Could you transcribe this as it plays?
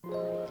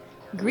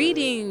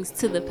Greetings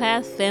to the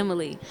Path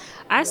family.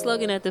 Our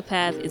slogan at the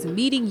Path is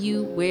meeting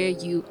you where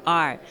you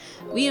are.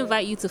 We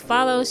invite you to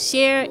follow,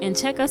 share, and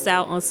check us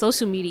out on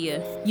social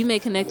media. You may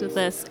connect with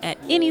us at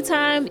any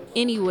time,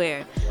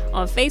 anywhere.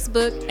 On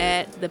Facebook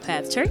at The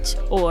Path Church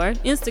or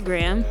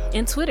Instagram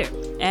and Twitter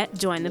at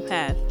Join the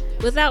Path.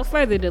 Without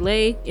further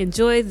delay,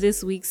 enjoy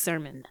this week's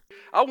sermon.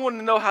 I want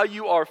to know how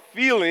you are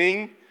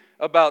feeling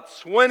about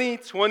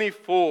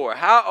 2024.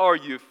 How are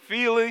you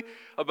feeling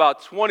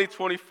about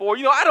 2024?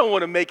 I don't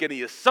want to make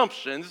any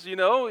assumptions,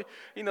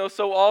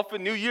 so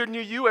often, new year, new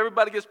you,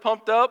 everybody gets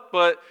pumped up,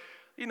 but,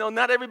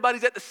 not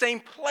everybody's at the same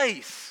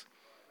place.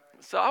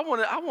 So I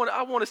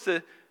want us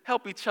to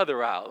help each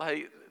other out,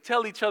 like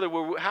tell each other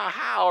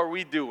how are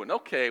we doing?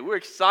 Okay, we're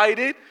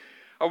excited.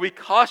 Are we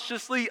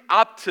cautiously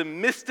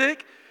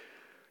optimistic?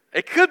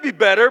 It could be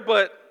better,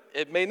 but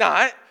it may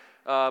not.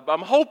 But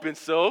I'm hoping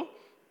so.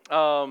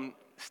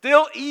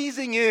 Still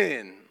easing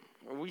in.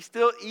 Are we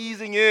still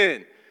easing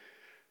in?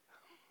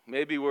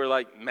 Maybe we're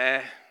like,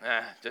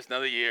 just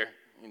another year,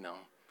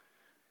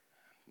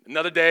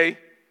 Another day.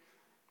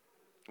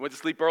 Went to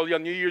sleep early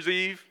on New Year's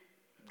Eve.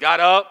 Got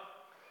up.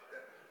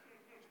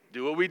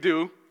 Do what we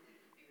do.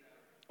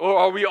 Or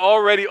are we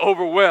already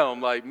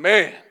overwhelmed? Like,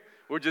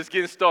 we're just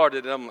getting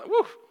started. And I'm like,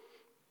 whew.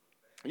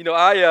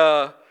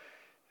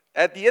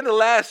 At the end of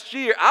last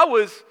year, I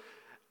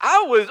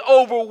was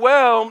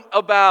overwhelmed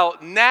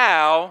about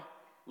now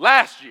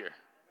last year.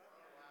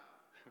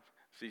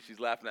 See, she's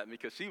laughing at me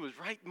because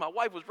my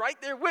wife was right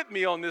there with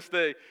me on this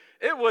day.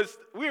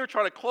 We were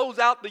trying to close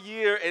out the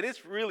year, and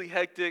it's really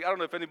hectic. I don't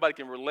know if anybody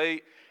can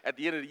relate. At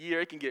the end of the year,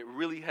 it can get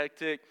really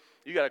hectic.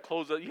 You got to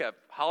close up. You have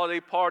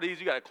holiday parties.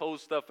 You got to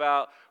close stuff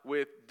out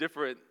with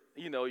different,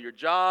 your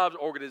jobs,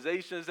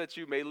 organizations that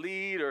you may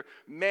lead or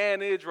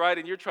manage, right?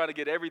 And you're trying to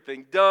get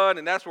everything done,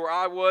 and that's where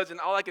I was. And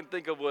all I can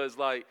think of was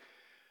like,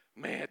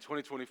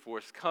 2024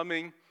 is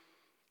coming.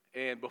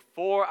 And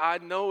before I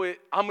know it,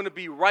 I'm going to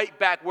be right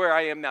back where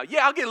I am now.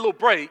 Yeah, I'll get a little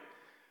break,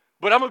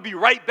 but I'm going to be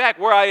right back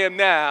where I am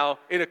now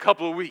in a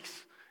couple of weeks.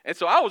 And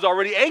so I was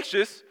already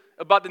anxious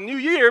about the new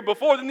year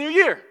before the new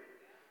year.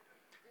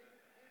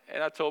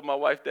 And I told my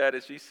wife that,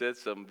 and she said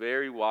some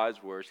very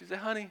wise words. She said,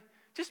 honey,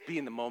 just be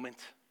in the moment.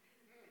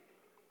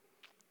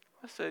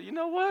 I said, you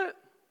know what?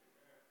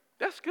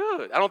 That's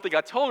good. I don't think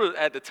I told her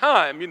at the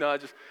time.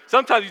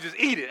 Sometimes you just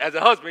eat it as a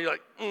husband. You're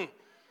like,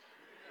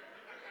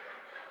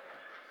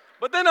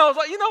 But then I was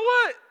like, you know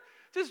what?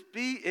 Just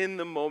be in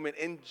the moment.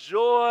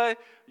 Enjoy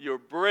your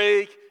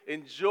break.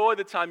 Enjoy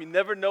the time. You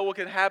never know what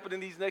can happen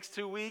in these next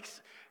 2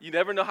 weeks. You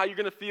never know how you're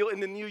going to feel in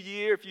the new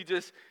year if you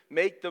just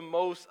make the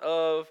most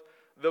of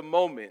the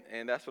moment.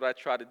 And that's what I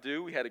try to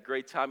do. We had a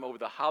great time over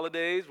the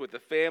holidays with the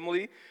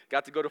family.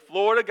 Got to go to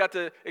Florida. Got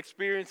to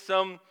experience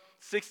some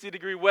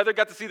 60-degree weather.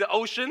 Got to see the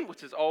ocean,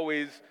 which is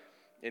always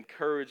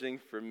encouraging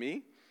for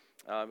me.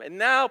 And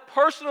now,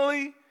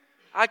 personally,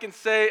 I can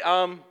say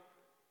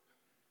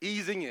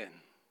easing in.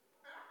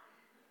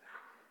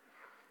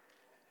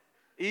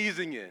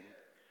 Easing in.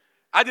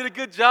 I did a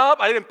good job.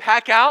 I didn't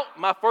pack out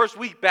my first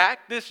week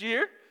back this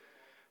year.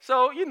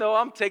 So,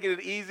 I'm taking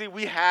it easy.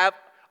 We have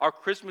our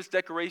Christmas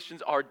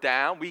decorations are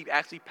down. We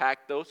actually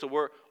packed those, so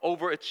we're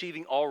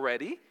overachieving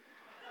already.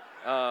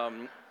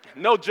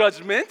 No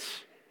judgment.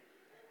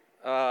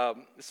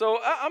 So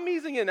I'm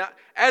easing in.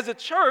 As a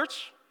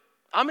church,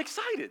 I'm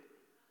excited.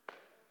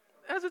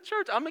 As a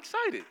church, I'm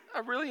excited. I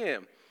really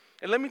am.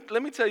 And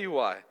let me tell you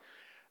why.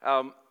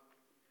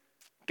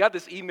 Got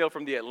this email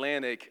from The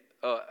Atlantic.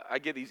 I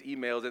get these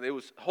emails, and it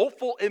was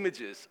hopeful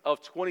images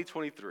of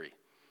 2023.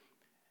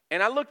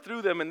 And I looked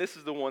through them, and this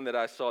is the one that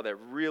I saw that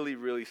really,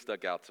 really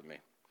stuck out to me.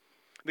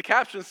 The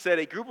caption said,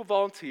 a group of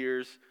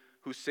volunteers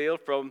who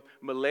sailed from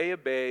Malaya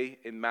Bay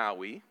in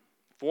Maui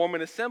form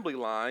an assembly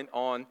line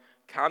on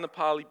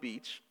Kaanapali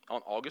Beach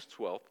on August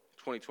 12th,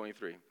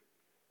 2023,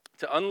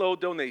 to unload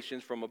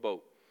donations from a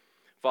boat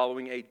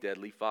following a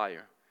deadly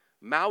fire.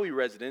 Maui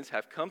residents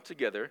have come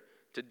together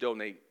to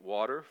donate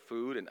water,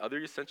 food, and other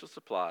essential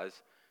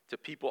supplies to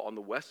people on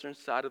the western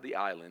side of the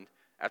island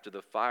after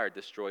the fire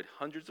destroyed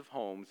hundreds of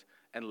homes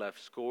and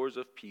left scores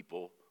of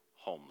people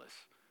homeless.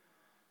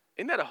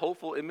 Isn't that a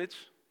hopeful image?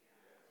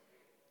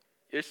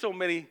 There's so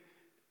many,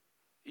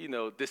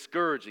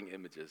 discouraging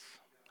images,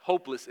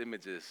 hopeless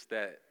images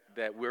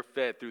that we're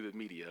fed through the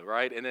media,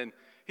 right? And then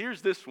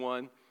here's this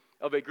one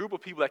of a group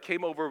of people that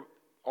came over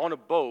on a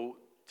boat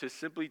to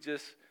simply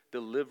just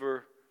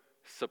deliver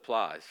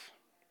supplies.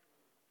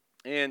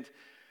 And,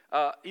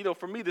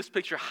 for me, this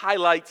picture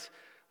highlights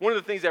one of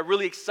the things that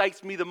really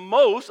excites me the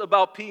most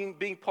about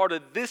being part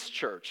of this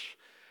church,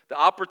 the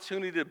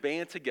opportunity to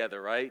band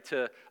together, right,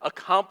 to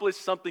accomplish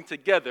something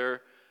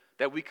together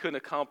that we couldn't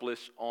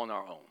accomplish on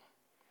our own,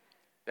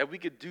 that we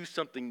could do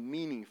something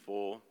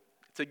meaningful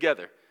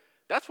together.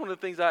 That's one of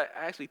the things I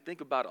actually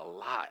think about a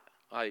lot.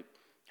 Like,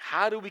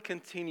 how do we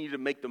continue to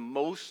make the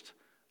most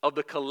of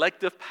the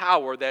collective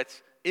power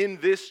that's in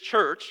this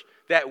church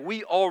that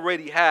we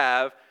already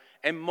have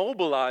and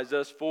mobilize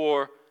us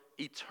for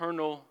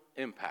eternal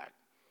impact?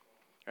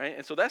 Right?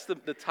 And so that's the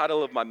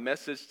title of my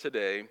message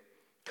today,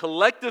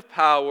 collective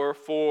power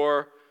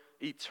for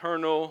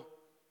eternal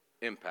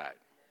impact.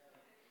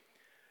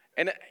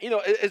 And,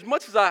 as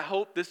much as I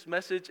hope this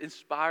message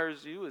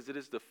inspires you as it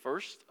is the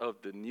first of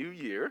the new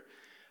year,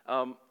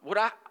 what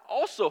I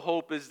also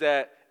hope is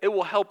that it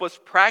will help us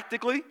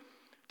practically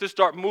to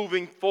start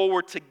moving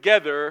forward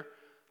together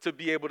to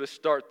be able to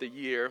start the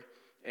year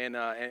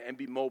and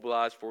be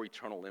mobilized for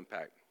eternal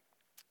impact.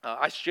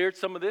 I shared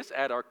some of this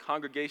at our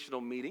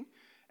congregational meeting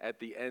at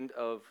the end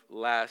of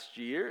last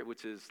year,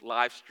 which is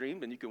live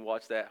streamed, and you can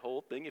watch that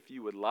whole thing if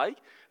you would like.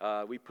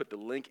 We put the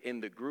link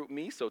in the group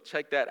me, so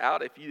check that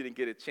out if you didn't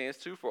get a chance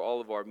to for all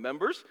of our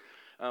members.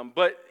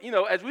 But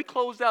as we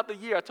closed out the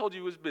year, I told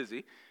you it was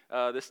busy.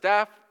 The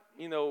staff,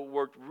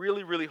 worked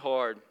really, really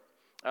hard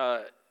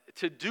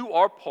to do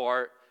our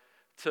part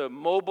to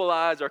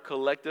mobilize our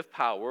collective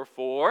power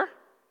for,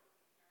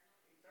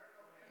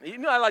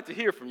 I like to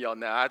hear from y'all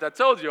now. I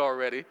told you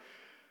already,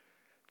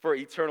 for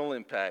eternal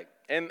impact.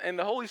 And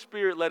the Holy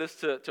Spirit led us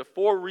to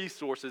 4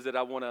 resources that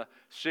I want to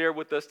share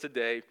with us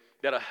today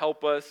that'll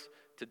help us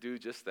to do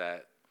just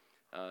that,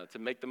 to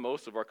make the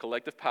most of our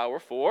collective power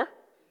for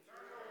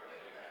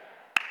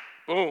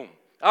boom.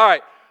 All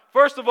right.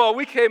 First of all,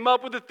 we came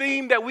up with a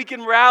theme that we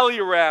can rally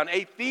around.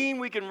 A theme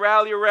we can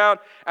rally around.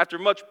 After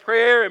much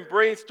prayer and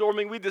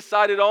brainstorming, we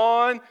decided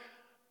on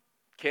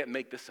can't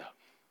make this up.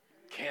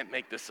 Can't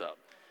make this up.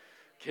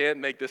 Can't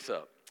make this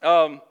up.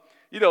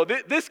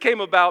 This came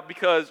about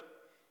because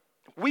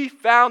we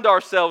found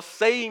ourselves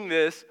saying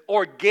this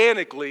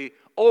organically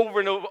over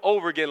and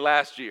over again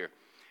last year.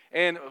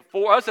 And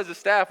for us as a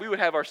staff, we would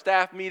have our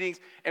staff meetings,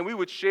 and we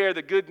would share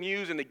the good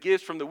news and the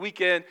gifts from the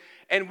weekend,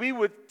 and we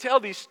would tell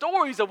these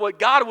stories of what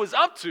God was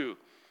up to.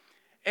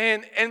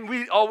 And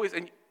we always,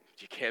 and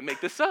you can't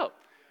make this up,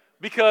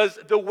 because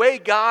the way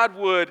God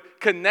would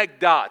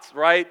connect dots,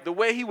 right? The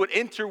way he would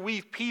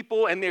interweave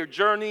people and their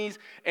journeys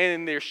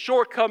and their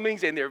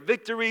shortcomings and their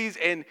victories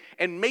and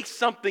make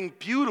something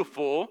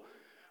beautiful,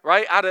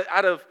 right?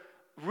 Out of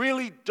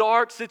really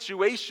dark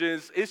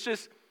situations,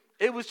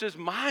 it was just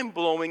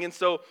mind-blowing. And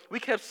so we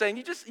kept saying,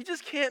 you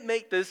just can't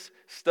make this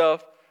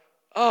stuff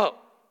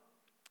up.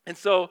 And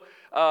so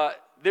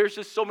there's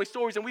just so many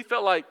stories, and we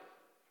felt like,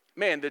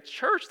 man, the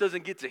church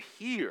doesn't get to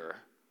hear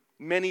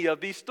many of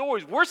these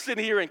stories. We're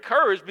sitting here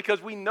encouraged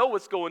because we know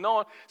what's going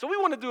on, so we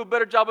want to do a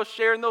better job of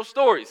sharing those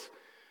stories.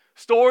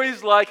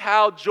 Stories like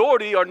how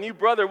Jordy, our new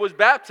brother, was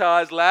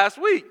baptized last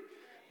week.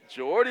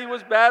 Jordy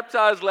was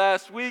baptized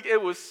last week.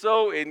 It was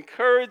so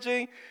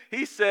encouraging.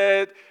 He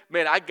said,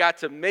 man, I got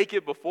to make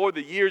it before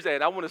the year's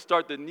end. I want to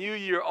start the new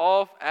year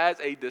off as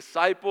a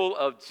disciple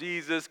of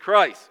Jesus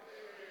Christ.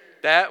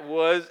 That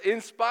was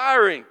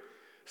inspiring,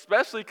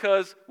 especially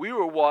because we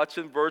were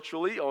watching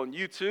virtually on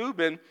YouTube,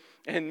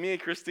 and me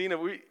and Christina,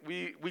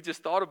 we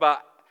just thought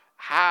about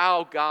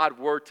how God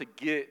worked to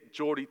get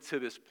Jordy to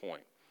this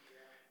point.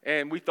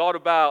 And we thought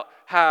about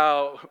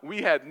how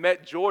we had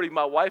met Jordy,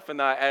 my wife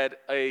and I, at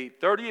a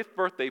 30th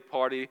birthday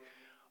party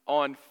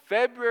on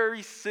February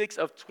 6th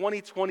of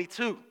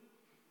 2022,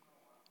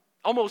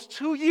 almost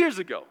 2 years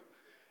ago.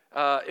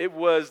 It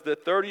was the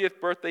 30th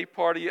birthday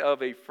party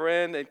of a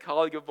friend and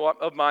colleague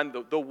of mine,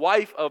 the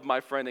wife of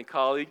my friend and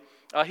colleague.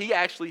 He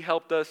actually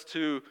helped us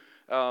to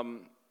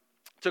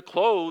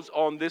close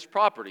on this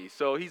property.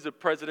 So he's the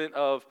president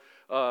of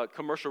a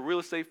commercial real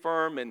estate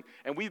firm, and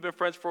we've been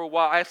friends for a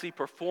while. I actually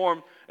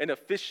performed and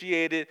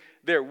officiated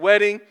their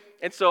wedding.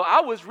 And so I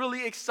was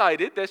really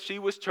excited that she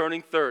was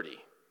turning 30.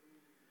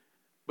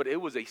 But it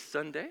was a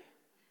Sunday,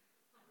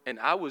 and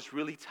I was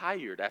really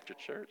tired after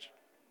church.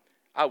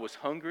 I was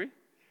hungry.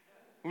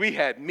 We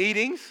had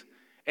meetings,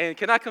 and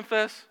can I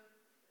confess?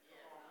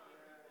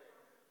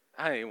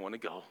 I didn't want to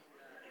go.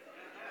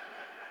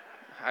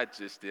 I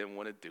just didn't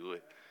want to do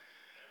it.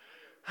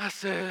 I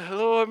said,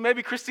 Lord,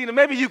 maybe Christina,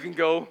 maybe you can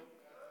go.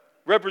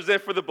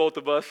 Represent for the both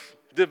of us.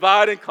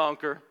 Divide and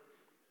conquer.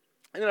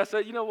 And then I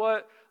said, you know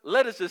what?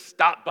 Let us just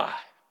stop by.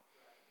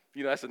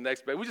 That's the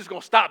next best. We're just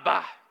going to stop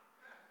by.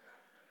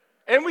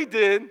 And we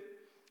did.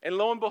 And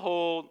lo and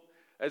behold,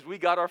 as we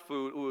got our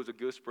food, it was a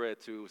good spread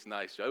too. It was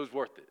nice. It was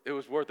worth it. It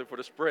was worth it for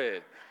the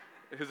spread.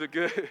 It was a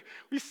good,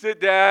 we sit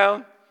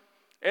down,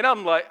 and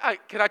I'm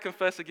like, can I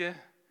confess again?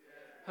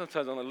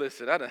 Sometimes I'm like,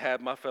 listen, I done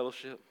had my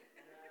fellowship.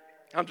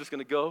 I'm just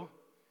going to go.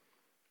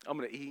 I'm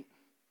going to eat.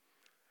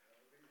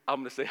 I'm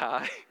going to say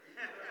hi.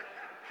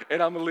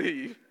 And I'm going to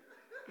leave.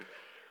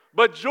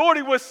 But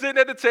Jordy was sitting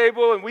at the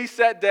table, and we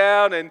sat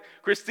down, and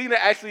Christina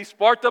actually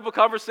sparked up a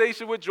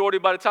conversation with Jordy.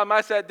 By the time I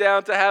sat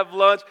down to have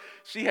lunch,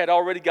 she had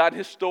already gotten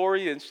his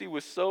story, and she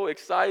was so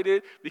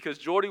excited because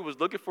Jordy was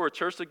looking for a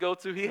church to go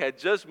to. He had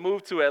just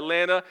moved to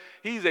Atlanta.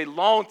 He's a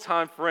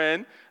longtime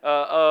friend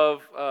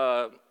of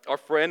our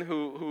friend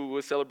who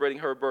was celebrating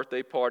her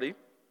birthday party.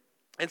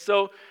 And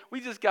so we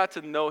just got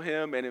to know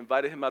him and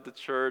invited him out to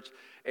church,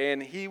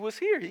 and he was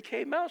here. He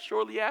came out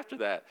shortly after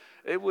that.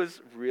 It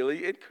was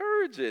really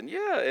encouraging,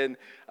 yeah. And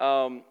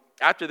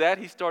after that,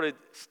 he started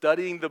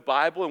studying the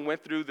Bible and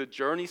went through the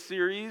Journey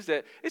series.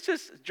 It's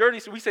just Journey.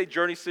 So we say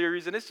Journey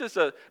series, and it's just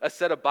a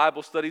set of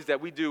Bible studies that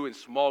we do in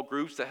small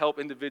groups to help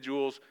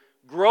individuals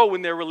grow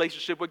in their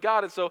relationship with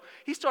God. And so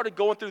he started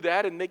going through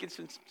that and making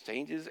some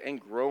changes and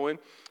growing.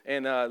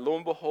 And lo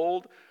and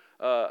behold,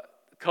 a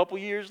couple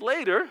years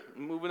later,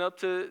 moving up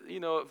to,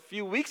 a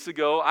few weeks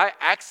ago, I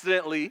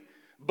accidentally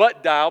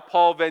butt dialed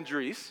Paul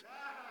Vandries.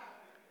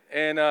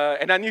 And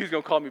I knew he was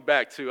going to call me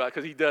back too,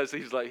 because he does.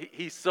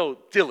 He's so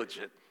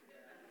diligent.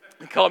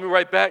 He called me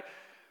right back.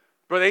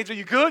 Brother Angel,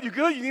 you good? You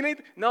good? You need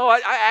anything? No,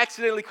 I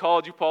accidentally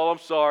called you, Paul. I'm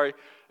sorry.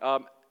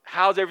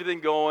 How's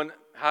everything going?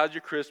 How's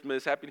your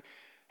Christmas?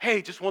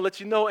 Hey, just want to let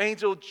you know,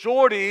 Angel,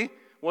 Jordy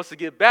wants to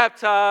get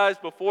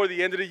baptized before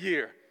the end of the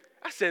year.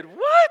 I said,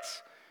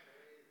 what?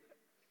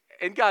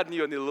 And God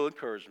knew I needed a little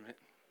encouragement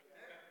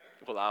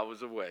while I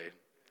was away.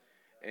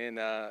 And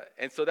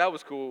so that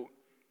was cool,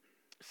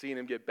 seeing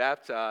him get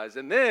baptized.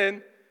 And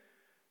then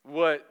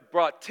what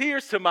brought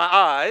tears to my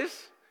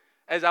eyes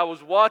as I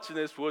was watching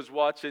this was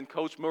watching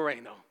Coach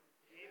Moreno.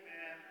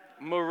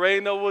 Amen.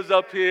 Moreno was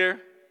up here,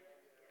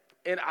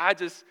 and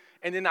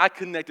then I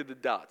connected the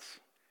dots.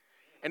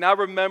 And I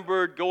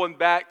remembered going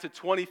back to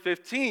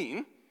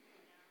 2015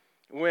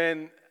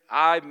 when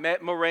I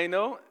met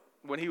Moreno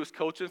when he was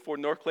coaching for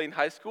North Clayton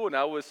High School, and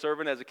I was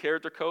serving as a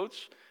character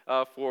coach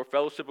for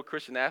Fellowship of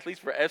Christian Athletes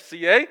for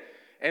FCA.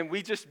 And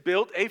we just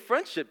built a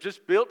friendship,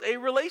 just built a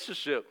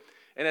relationship.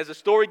 And as the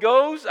story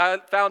goes, I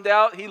found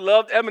out he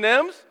loved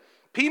M&Ms,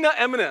 peanut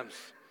M&Ms.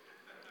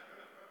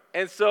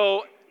 And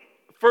so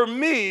for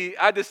me,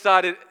 I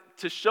decided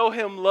to show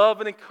him love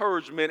and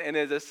encouragement, and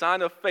as a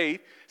sign of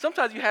faith,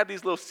 sometimes you have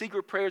these little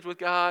secret prayers with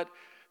God,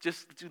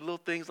 just do little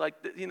things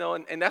like that,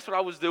 and that's what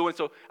I was doing.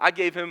 So I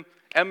gave him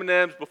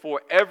M&Ms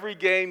before every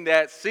game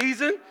that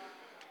season.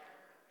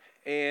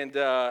 And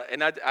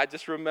I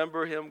just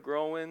remember him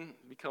growing,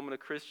 becoming a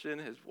Christian,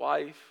 his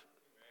wife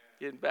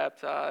getting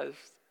baptized,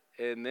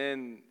 and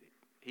then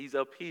he's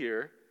up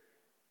here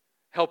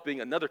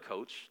helping another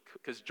coach,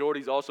 because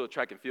Jordy's also a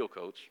track and field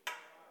coach,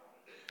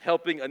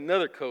 helping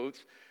another coach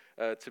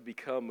to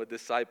become a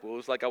disciple. It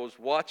was like I was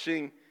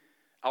watching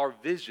our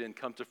vision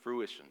come to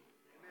fruition.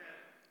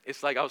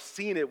 It's like I was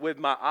seeing it with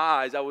my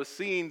eyes. I was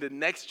seeing the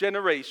next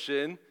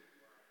generation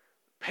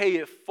pay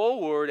it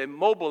forward and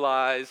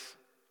mobilize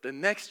the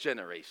next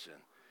generation.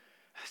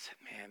 I said,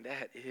 man,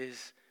 that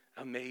is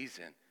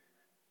amazing.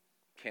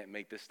 Can't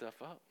make this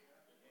stuff up.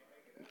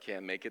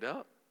 Can't make it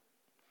up.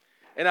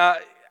 And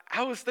I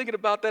was thinking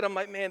about that. I'm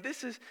like, man,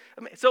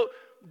 so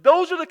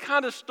those are the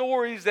kind of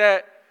stories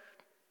that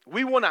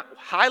we want to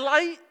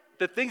highlight,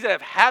 the things that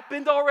have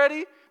happened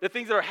already, the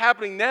things that are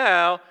happening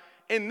now,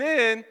 and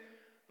then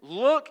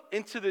look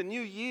into the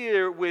new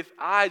year with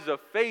eyes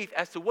of faith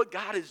as to what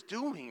God is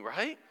doing,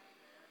 right?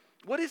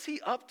 What is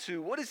he up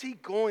to? What is he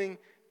going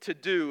to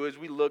do as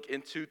we look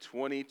into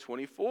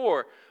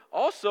 2024?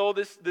 Also,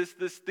 this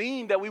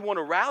theme that we want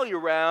to rally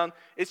around,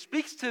 it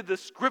speaks to the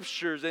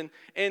scriptures and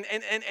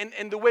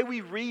the way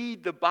we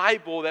read the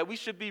Bible, that we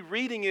should be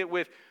reading it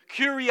with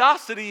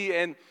curiosity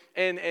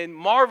and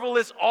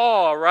marvelous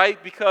awe,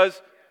 right?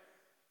 Because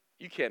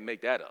you can't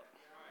make that up.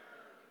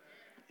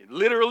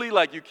 Literally,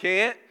 you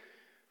can't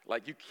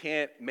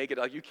make it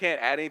up. You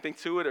can't add anything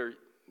to it, or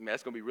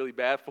that's going to be really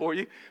bad for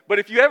you. But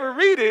if you ever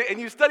read it and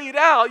you study it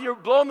out, you're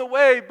blown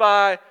away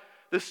by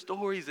the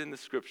stories in the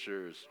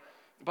scriptures,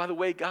 by the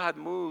way God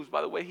moves,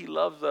 by the way he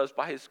loves us,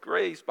 by his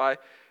grace, by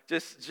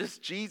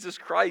just Jesus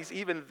Christ,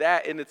 even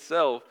that in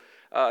itself.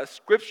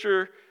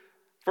 Scripture,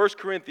 1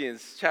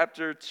 Corinthians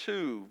chapter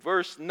 2,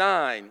 verse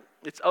 9.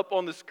 It's up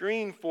on the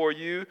screen for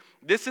you.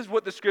 This is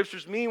what the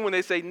scriptures mean when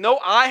they say, no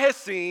eye has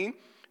seen,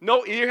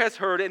 no ear has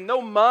heard, and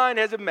no mind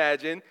has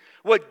imagined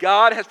what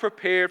God has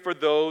prepared for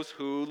those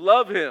who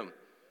love him.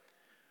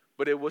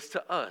 But it was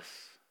to us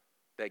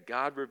that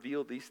God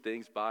revealed these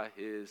things by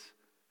his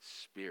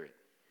Spirit.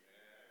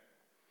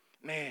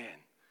 Man,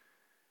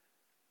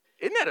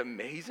 isn't that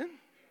amazing?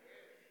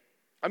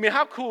 I mean,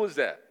 how cool is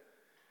that?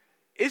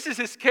 This is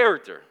his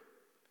character.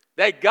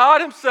 That God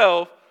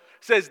himself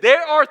says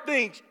there are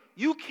things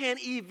you can't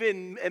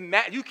even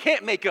imagine, you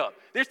can't make up.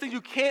 There's things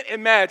you can't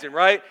imagine,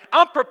 right?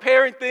 I'm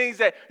preparing things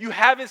that you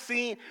haven't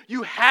seen,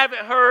 you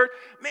haven't heard.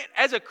 Man,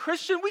 as a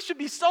Christian, we should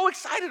be so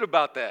excited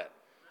about that.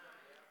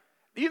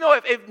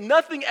 If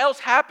nothing else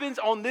happens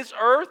on this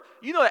earth,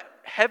 that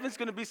heaven's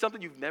going to be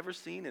something you've never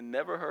seen and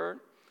never heard.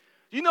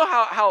 You know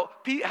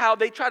how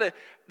they try to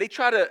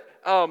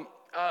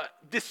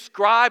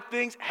describe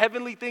things,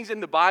 heavenly things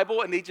in the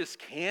Bible, and they just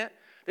can't.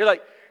 They're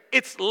like,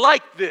 it's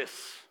like this.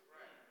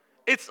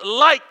 It's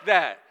like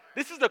that.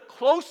 This is the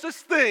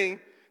closest thing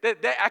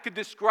that I could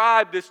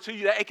describe this to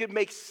you, that it could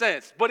make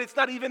sense. But it's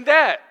not even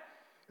that.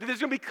 There's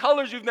going to be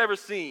colors you've never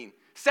seen,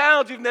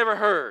 sounds you've never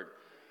heard,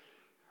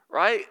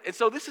 right? And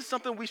so this is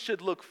something we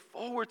should look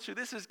forward to.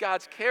 This is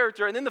God's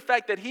character. And then the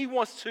fact that he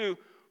wants to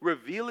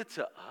reveal it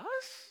to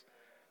us.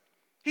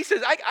 He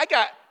says,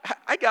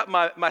 I got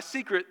my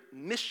secret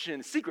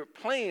mission, secret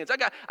plans.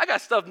 I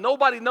got stuff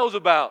nobody knows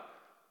about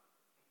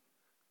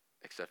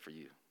except for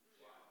you.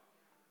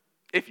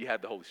 If you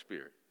have the Holy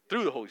Spirit,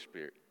 through the Holy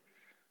Spirit,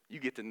 you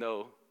get to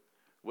know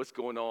what's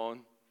going on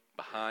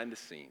behind the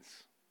scenes.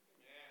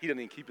 He doesn't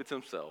even keep it to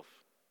himself.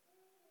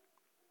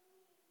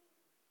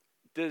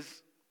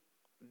 Does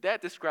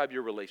that describe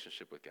your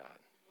relationship with God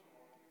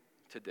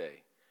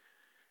today?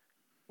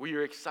 Where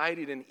you're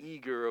excited and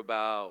eager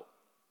about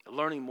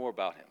learning more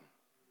about him?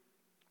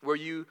 Where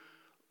you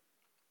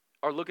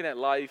are looking at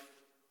life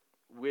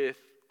with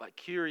like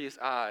curious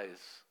eyes,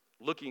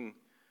 looking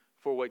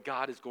for what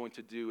God is going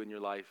to do in your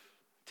life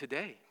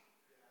today,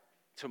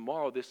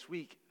 tomorrow, this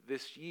week,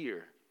 this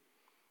year?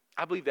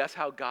 I believe that's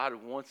how God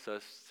wants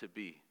us to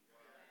be,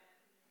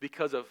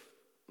 because of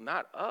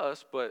not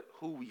us, but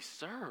who we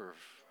serve.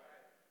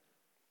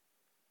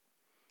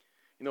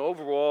 You know,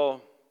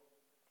 overall,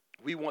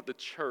 we want the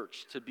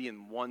church to be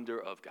in wonder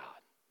of God.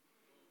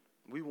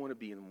 We want to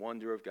be in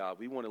wonder of God.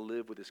 We want to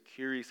live with this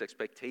curious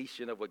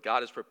expectation of what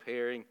God is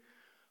preparing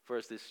for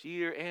us this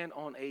year and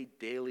on a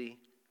daily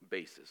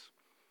basis.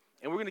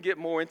 And we're going to get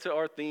more into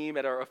our theme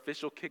at our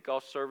official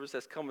kickoff service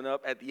that's coming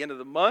up at the end of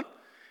the month.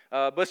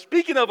 But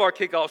speaking of our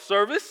kickoff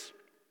service,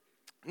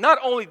 not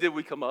only did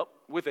we come up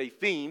with a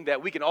theme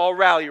that we can all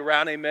rally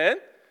around, amen,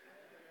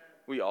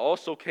 we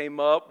also came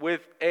up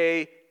with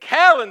a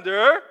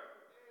calendar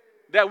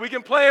that we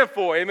can plan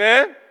for,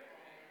 amen.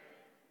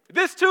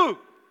 This too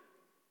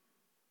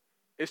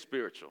is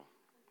spiritual.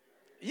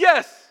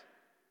 Yes,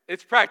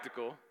 it's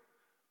practical,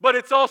 but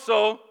it's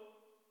also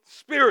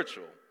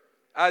spiritual.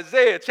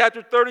 Isaiah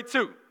chapter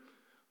 32,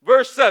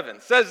 verse 7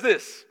 says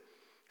this: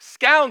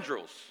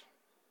 scoundrels,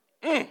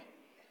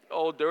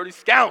 oh dirty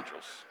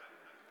scoundrels,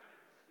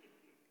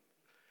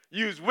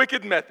 use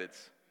wicked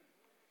methods.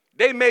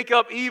 They make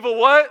up evil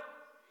what?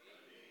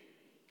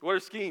 What are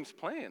schemes?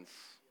 Plans.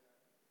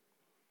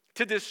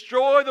 To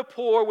destroy the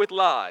poor with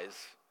lies,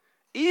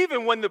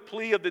 even when the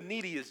plea of the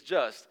needy is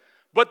just.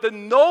 But the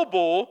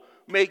noble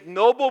make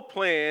noble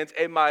plans,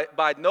 and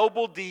by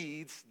noble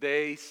deeds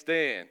they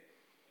stand.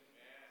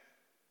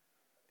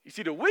 You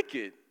see, the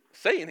wicked,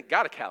 Satan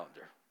got a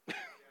calendar.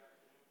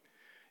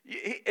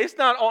 It's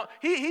not on.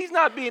 He's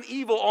not being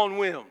evil on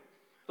whim.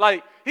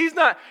 Like he's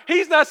not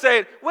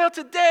saying, well,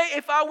 today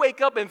if I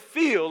wake up and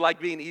feel like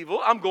being evil,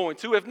 I'm going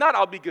to. If not,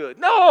 I'll be good.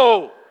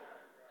 No,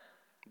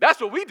 that's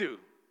what we do.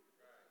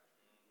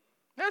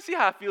 Let's see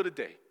how I feel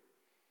today.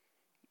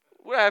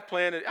 What I have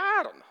planned,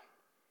 I don't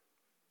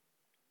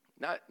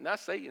know. Not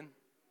Satan.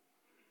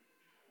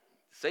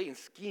 Satan's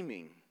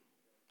scheming.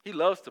 He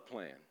loves to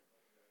plan.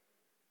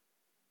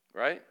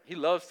 Right? He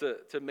loves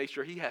to make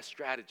sure he has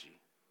strategy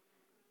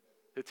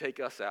to take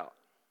us out.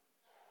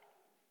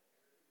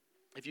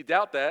 If you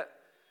doubt that,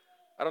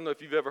 I don't know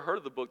if you've ever heard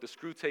of the book, The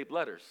Screwtape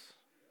Letters.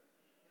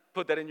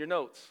 Put that in your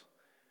notes.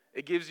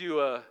 It gives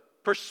you a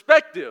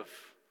perspective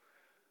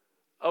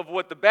of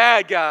what the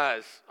bad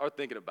guys are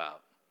thinking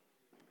about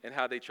and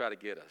how they try to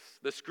get us.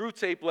 The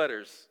Screwtape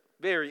Letters,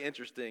 very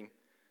interesting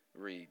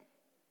read.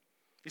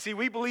 You see,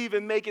 we believe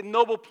in making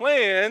noble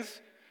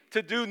plans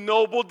to do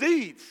noble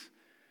deeds.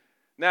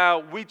 Now,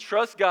 we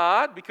trust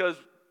God because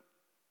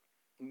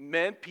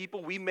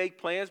we make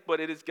plans, but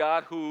it is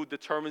God who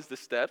determines the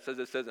steps, as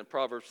it says in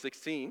Proverbs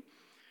 16.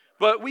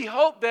 But we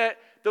hope that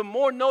the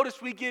more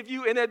notice we give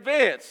you in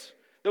advance,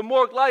 the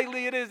more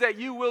likely it is that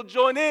you will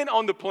join in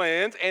on the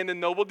plans and the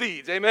noble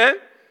deeds. Amen?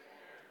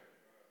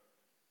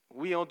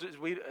 We don't just,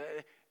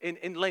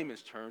 in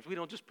layman's terms, we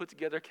don't just put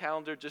together a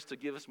calendar just to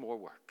give us more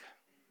work.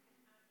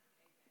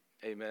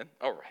 Amen?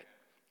 All right.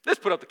 Let's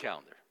put up the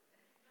calendar.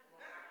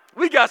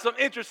 We got some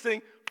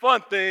interesting,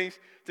 fun things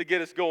to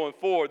get us going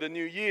for the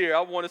new year. I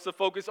want us to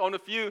focus on a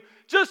few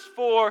just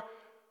for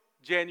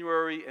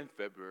January and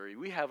February.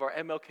 We have our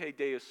MLK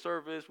Day of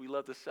Service. We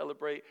love to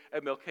celebrate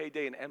MLK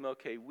Day and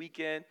MLK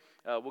Weekend.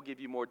 We'll give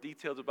you more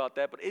details about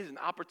that, but it is an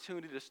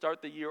opportunity to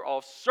start the year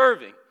off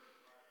serving.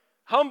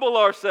 Humble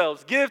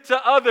ourselves, give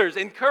to others,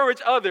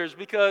 encourage others,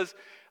 because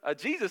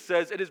Jesus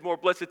says it is more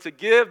blessed to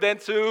give than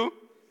to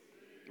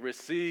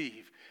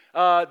receive.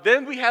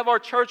 Then we have our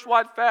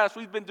church-wide fast.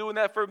 We've been doing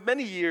that for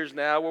many years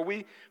now, where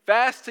we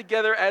fast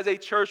together as a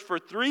church for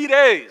 3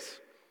 days.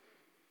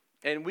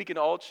 And we can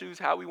all choose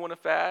how we want to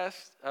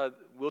fast.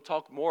 We'll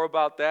talk more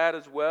about that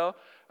as well,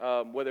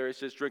 whether it's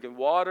just drinking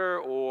water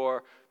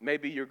or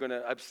maybe you're going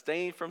to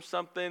abstain from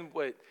something.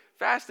 But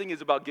fasting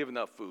is about giving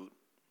up food.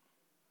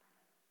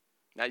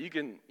 Now, you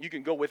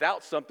can go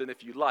without something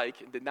if you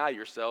like and deny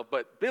yourself,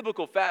 but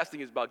biblical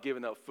fasting is about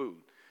giving up food.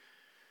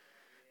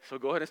 So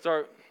go ahead and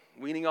start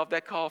weaning off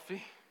that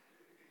coffee.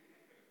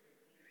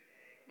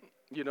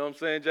 You know what I'm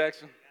saying,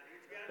 Jackson?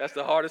 That's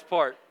the hardest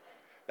part,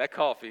 that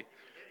coffee.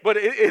 But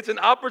it's an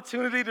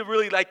opportunity to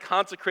really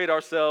consecrate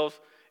ourselves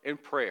in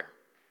prayer.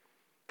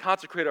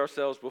 Consecrate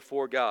ourselves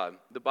before God.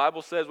 The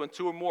Bible says when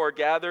 2 or more are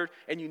gathered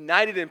and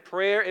united in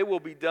prayer, it will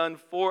be done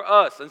for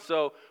us. And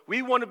so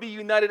we want to be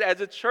united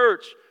as a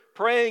church,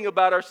 praying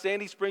about our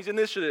Sandy Springs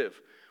initiative.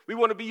 We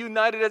want to be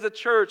united as a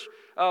church,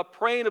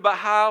 praying about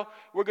how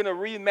we're going to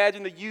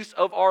reimagine the use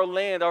of our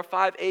land, our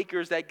 5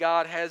 acres that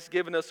God has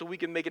given us so we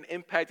can make an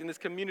impact in this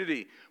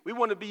community. We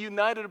want to be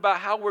united about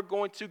how we're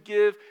going to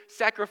give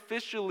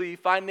sacrificially,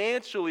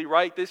 financially,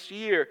 right, this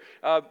year,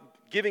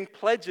 giving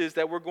pledges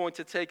that we're going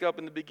to take up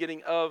in the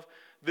beginning of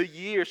the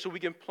year so we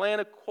can plan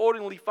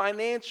accordingly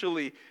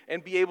financially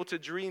and be able to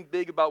dream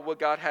big about what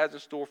God has in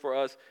store for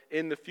us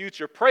in the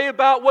future. Pray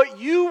about what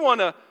you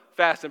want to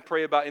fast and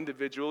pray about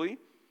individually.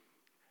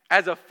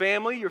 As a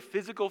family, your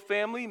physical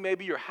family,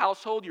 maybe your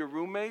household, your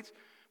roommates,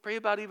 pray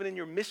about even in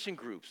your mission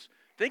groups.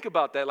 Think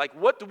about that. Like,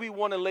 what do we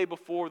want to lay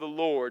before the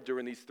Lord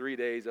during these 3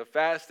 days of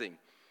fasting?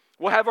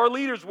 We'll have our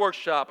leaders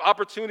workshop,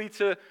 opportunity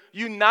to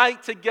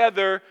unite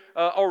together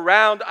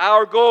around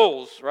our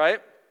goals,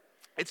 right?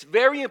 It's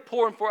very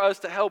important for us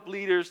to help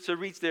leaders to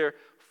reach their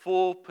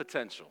full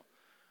potential.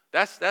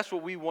 That's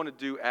what we want to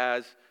do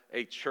as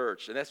a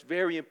church, and that's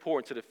very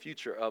important to the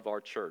future of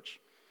our church.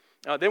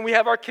 Then we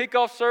have our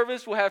kickoff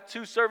service. We'll have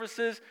 2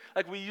 services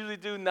like we usually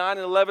do, 9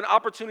 and 11.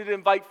 Opportunity to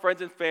invite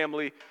friends and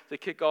family to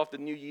kick off the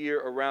new year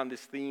around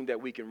this theme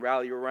that we can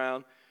rally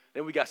around.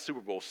 Then we got Super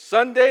Bowl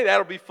Sunday.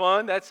 That'll be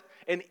fun. That's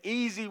an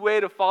easy way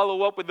to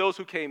follow up with those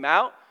who came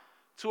out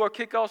to our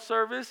kickoff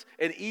service.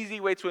 An easy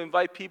way to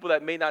invite people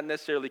that may not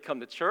necessarily come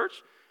to church.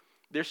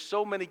 There's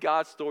so many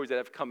God stories that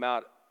have come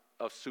out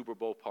of Super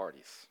Bowl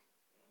parties.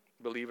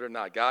 Believe it or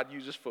not, God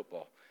uses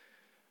football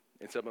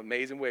in some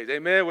amazing ways.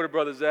 Amen. Where the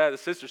brothers at? The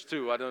sisters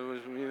too. I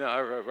don't, you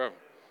know.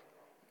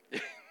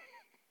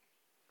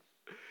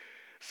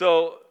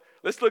 So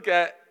let's look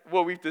at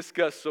what we've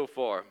discussed so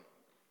far.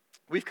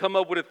 We've come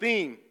up with a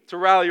theme to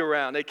rally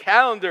around, a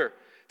calendar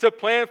to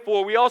plan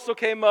for. We also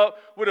came up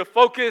with a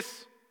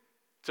focus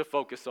to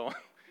focus on.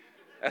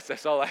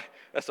 That's all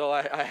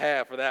I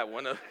have for that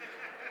one.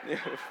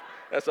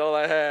 That's all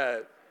I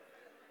had.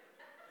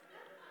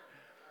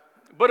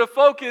 But a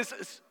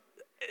focus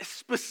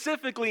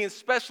specifically and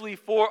especially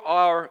for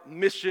our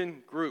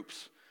mission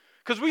groups.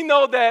 Because we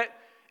know that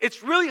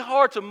it's really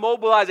hard to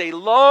mobilize a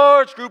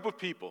large group of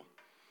people.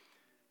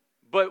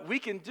 But we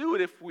can do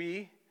it if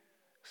we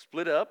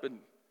split up and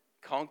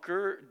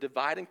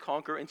divide and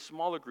conquer in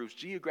smaller groups,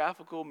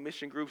 geographical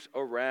mission groups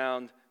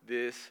around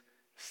this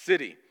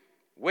city.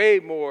 Way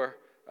more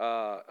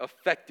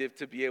effective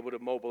to be able to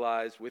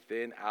mobilize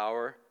within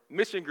our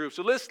mission group.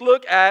 So let's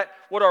look at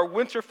what our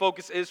winter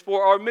focus is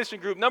for our mission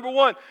group. Number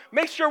 1,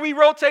 make sure we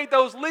rotate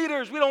those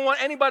leaders. We don't want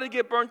anybody to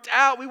get burnt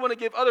out. We want to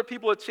give other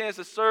people a chance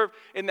to serve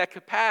in that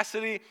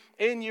capacity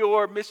in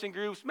your mission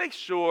groups. Make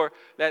sure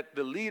that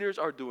the leaders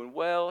are doing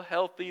well,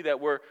 healthy, that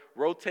we're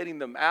rotating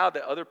them out,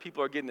 that other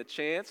people are getting a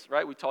chance,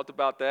 right? We talked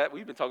about that.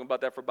 We've been talking about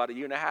that for about a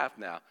year and a half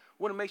now.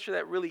 We want to make sure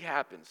that really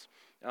happens.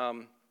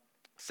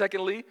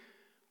 Secondly,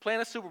 plan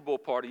a Super Bowl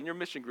party in your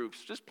mission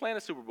groups. Just plan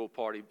a Super Bowl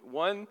party.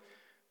 One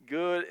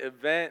good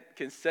event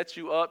can set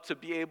you up to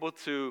be able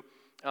to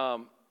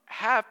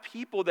have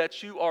people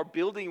that you are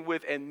building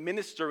with and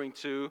ministering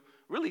to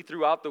really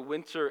throughout the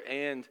winter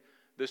and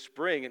the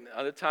spring. And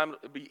other time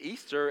it'll be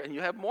Easter, and you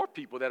have more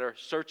people that are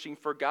searching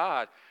for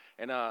God.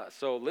 And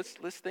so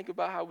let's think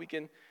about how we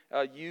can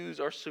use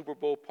our Super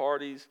Bowl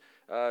parties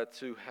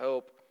to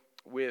help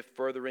with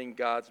furthering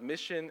God's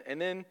mission.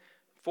 And then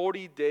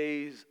 40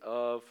 Days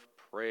of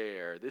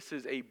Prayer. This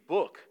is a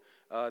book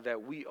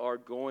that we are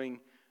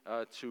going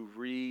to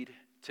read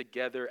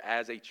together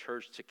as a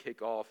church to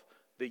kick off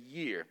the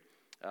year.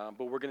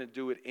 But we're going to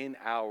do it in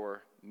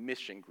our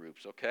mission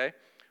groups, okay?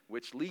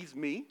 Which leads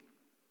me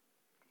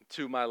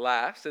to my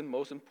last and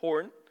most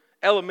important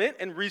element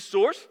and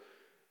resource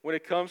when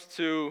it comes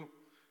to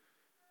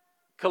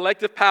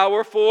collective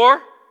power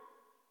for...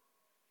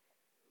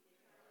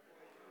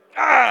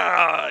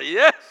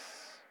 yes!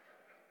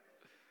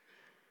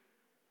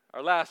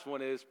 Our last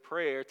one is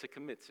prayer to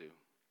commit to.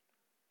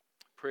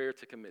 Prayer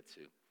to commit to.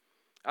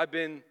 I've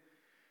been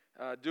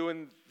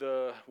doing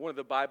one of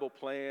the Bible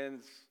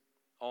plans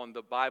on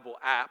the Bible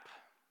app.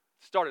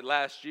 Started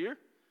last year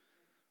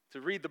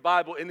to read the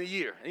Bible in the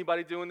year.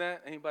 Anybody doing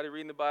that? Anybody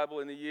reading the Bible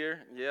in the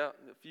year? Yeah,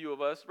 a few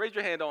of us. Raise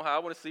your hand on high. I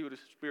want to see who the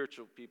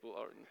spiritual people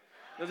are.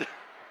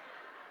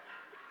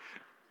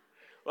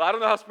 Well, I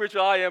don't know how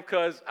spiritual I am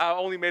because I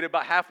only made it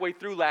about halfway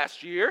through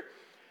last year.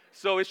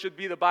 So it should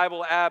be the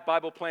Bible app,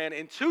 Bible plan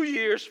in 2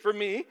 years for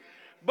me.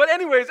 But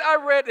anyways, I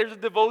read there's a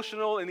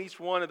devotional in each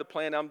one of the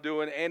plan I'm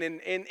doing. And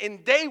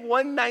in day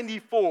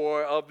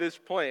 194 of this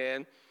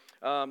plan,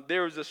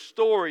 there was a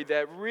story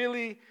that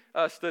really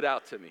stood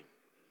out to me.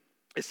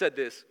 It said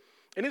this: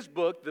 in his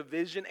book, The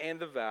Vision and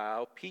the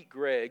Vow, Pete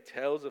Greig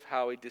tells of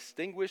how a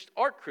distinguished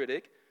art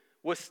critic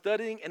was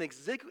studying an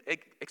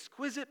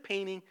exquisite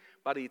painting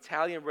by the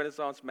Italian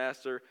Renaissance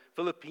master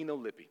Filippino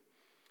Lippi.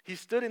 He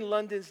stood in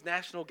London's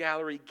National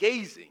Gallery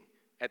gazing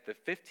at the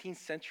 15th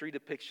century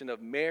depiction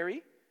of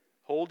Mary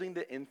holding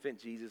the infant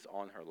Jesus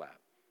on her lap,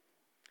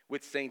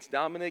 with Saints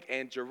Dominic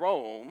and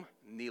Jerome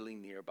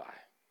kneeling nearby.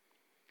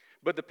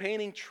 But the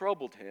painting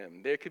troubled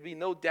him. There could be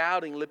no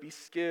doubting Lippi's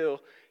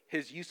skill,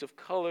 his use of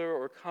color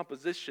or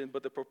composition,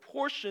 but the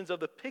proportions of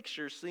the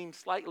picture seemed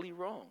slightly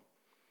wrong.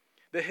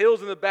 The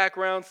hills in the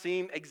background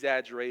seemed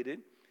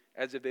exaggerated,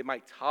 as if they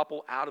might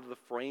topple out of the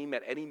frame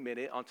at any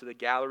minute onto the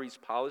gallery's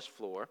polished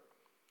floor.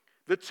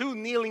 The two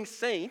kneeling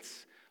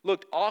saints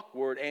looked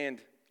awkward and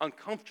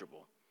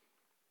uncomfortable.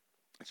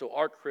 So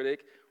art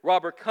critic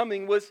Robert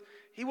Cumming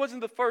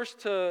wasn't the first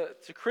to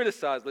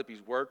criticize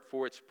Lippi's work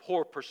for its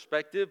poor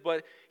perspective,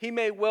 but he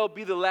may well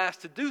be the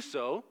last to do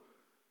so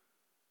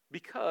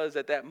because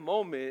at that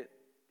moment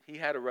he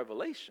had a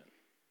revelation.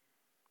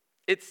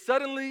 It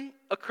suddenly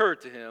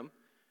occurred to him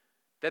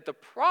that the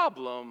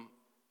problem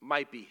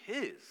might be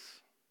his.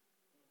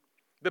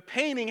 The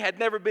painting had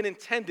never been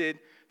intended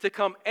to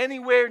come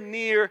anywhere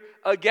near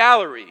a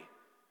gallery.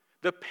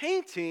 The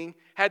painting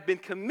had been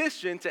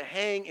commissioned to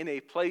hang in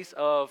a place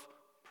of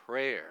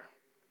prayer.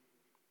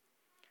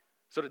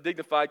 So the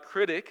dignified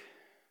critic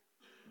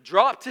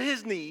dropped to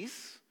his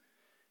knees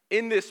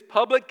in this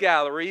public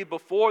gallery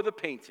before the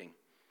painting.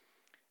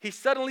 He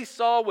suddenly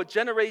saw what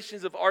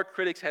generations of art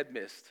critics had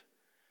missed.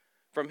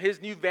 From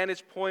his new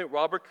vantage point,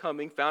 Robert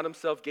Cumming found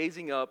himself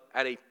gazing up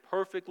at a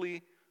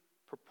perfectly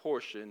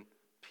proportioned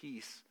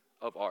piece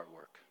of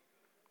artwork.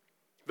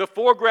 The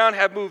foreground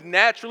had moved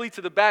naturally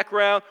to the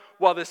background,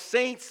 while the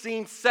saints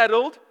seemed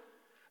settled,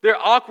 their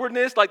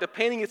awkwardness, like the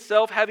painting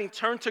itself, having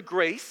turned to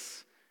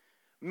grace.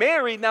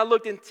 Mary now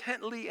looked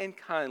intently and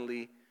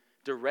kindly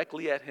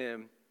directly at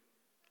him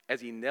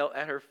as he knelt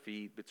at her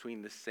feet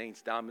between the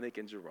saints Dominic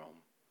and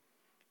Jerome.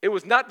 It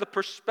was not the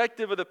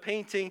perspective of the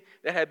painting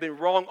that had been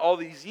wrong all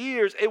these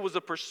years. It was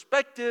the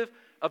perspective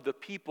of the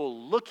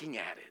people looking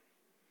at it.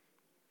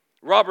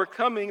 Robert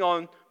Cumming,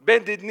 on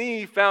bended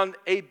knee, found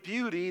a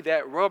beauty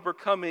that Robert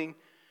Cumming,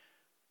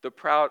 the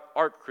proud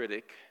art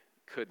critic,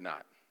 could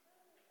not.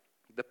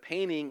 The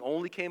painting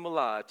only came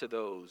alive to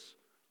those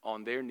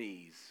on their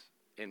knees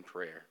in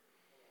prayer.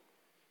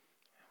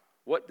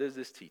 What does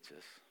this teach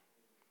us?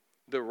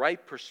 The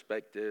right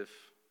perspective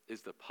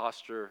is the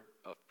posture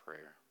of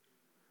prayer.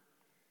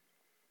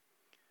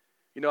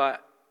 You know,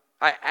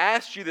 I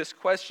asked you this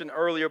question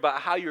earlier about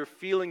how you're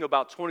feeling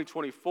about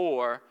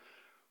 2024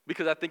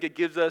 because I think it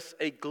gives us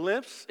a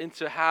glimpse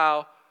into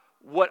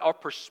what our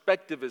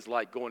perspective is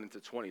like going into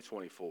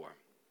 2024.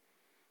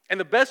 And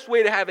the best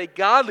way to have a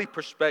godly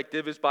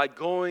perspective is by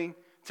going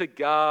to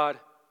God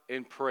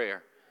in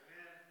prayer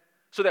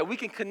so that we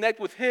can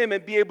connect with Him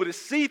and be able to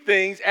see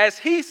things as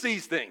He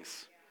sees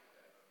things.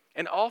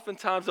 And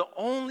oftentimes the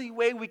only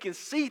way we can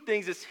see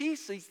things as He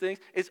sees things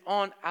is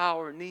on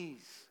our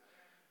knees,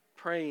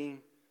 praying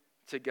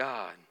to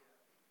God.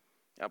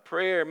 Now,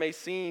 prayer may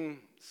seem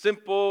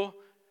simple,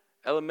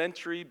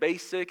 elementary,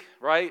 basic,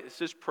 right? It's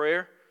just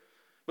prayer.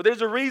 But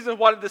there's a reason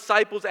why the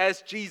disciples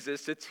asked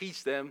Jesus to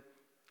teach them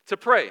to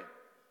pray.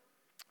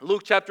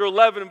 Luke chapter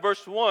 11 and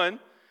verse 1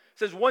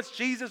 says, once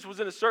Jesus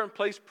was in a certain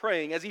place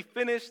praying, as he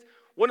finished,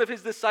 one of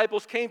his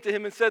disciples came to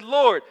him and said,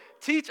 Lord,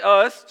 teach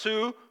us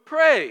to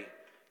pray,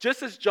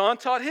 just as John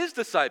taught his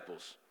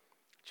disciples.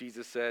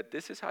 Jesus said,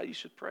 this is how you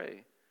should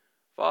pray.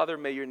 Father,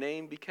 may your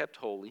name be kept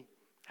holy.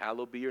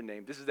 Hallowed be your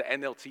name. This is the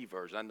NLT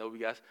version. I know we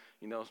got,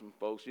 some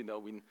folks,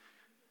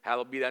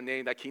 hallowed be thy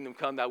name, thy kingdom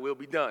come, thy will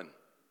be done.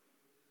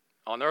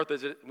 On earth,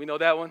 we know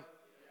that one?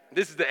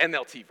 This is the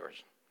NLT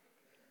version.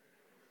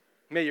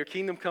 May your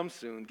kingdom come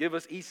soon. Give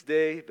us each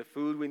day the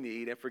food we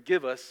need, and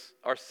forgive us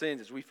our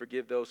sins as we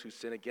forgive those who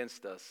sin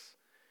against us.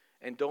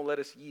 And don't let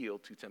us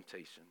yield to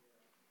temptation.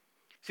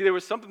 See, there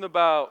was something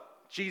about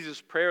Jesus'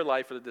 prayer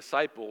life for the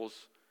disciples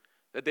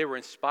that they were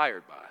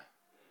inspired by.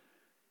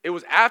 It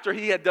was after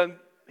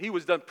he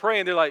was done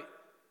praying, they're like,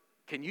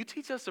 can you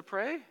teach us to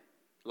pray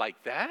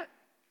like that?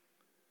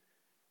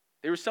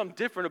 There was something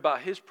different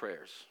about his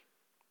prayers.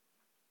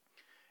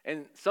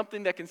 And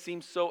something that can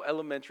seem so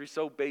elementary,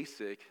 so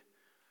basic,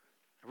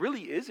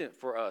 really isn't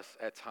for us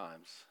at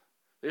times.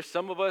 There's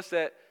some of us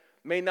that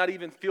may not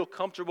even feel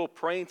comfortable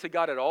praying to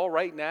God at all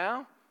right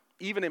now,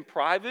 even in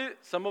private.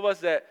 Some of us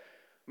that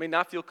may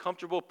not feel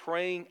comfortable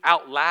praying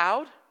out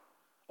loud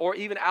or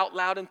even out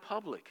loud in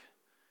public.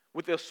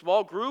 With a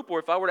small group, or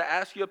if I were to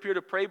ask you up here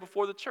to pray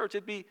before the church,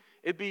 it'd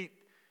be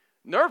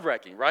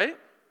nerve-wracking, right?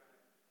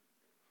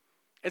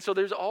 And so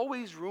there's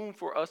always room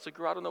for us to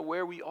grow. I don't know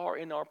where we are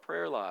in our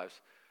prayer lives.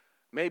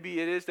 Maybe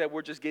it is that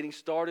we're just getting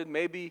started.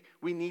 Maybe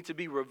we need to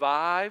be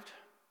revived,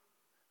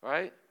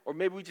 right? Or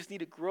maybe we just need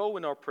to grow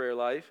in our prayer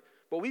life.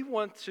 But we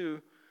want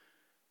to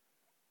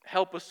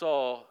help us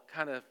all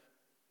kind of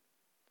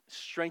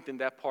strengthen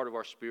that part of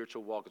our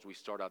spiritual walk as we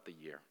start out the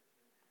year.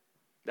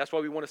 That's why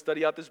we want to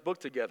study out this book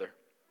together.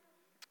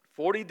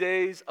 40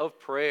 days of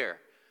prayer.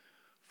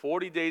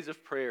 40 days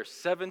of prayer.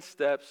 7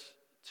 steps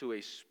to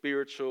a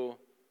spiritual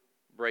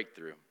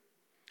breakthrough.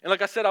 And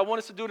like I said, I want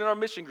us to do it in our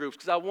mission groups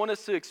because I want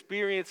us to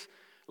experience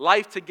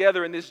life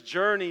together in this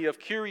journey of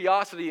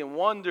curiosity and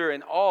wonder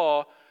and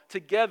awe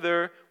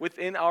together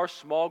within our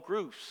small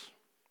groups.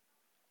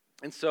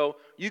 And so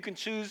you can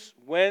choose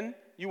when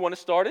you want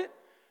to start it.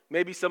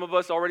 Maybe some of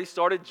us already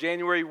started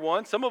January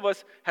 1. Some of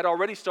us had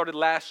already started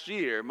last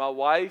year. My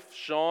wife,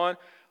 Sean,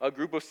 a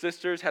group of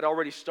sisters had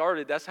already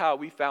started. That's how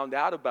we found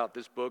out about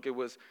this book. It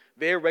was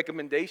their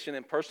recommendation.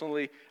 And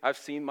personally, I've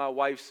seen my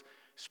wife's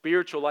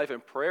spiritual life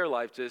and prayer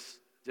life just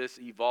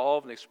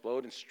evolve and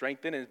explode and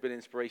strengthen, and it's been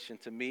inspiration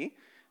to me.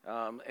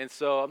 And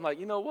so I'm like,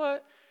 you know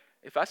what?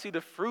 If I see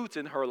the fruits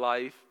in her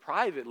life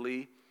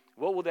privately,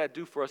 what will that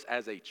do for us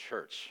as a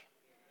church?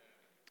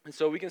 And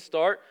so we can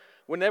start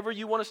whenever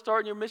you want to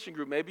start in your mission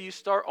group. Maybe you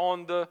start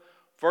on the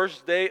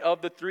first day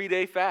of the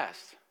 3-day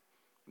fast.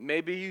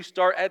 Maybe you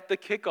start at the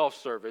kickoff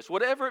service,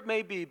 whatever it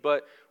may be,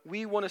 but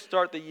we want to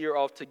start the year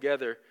off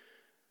together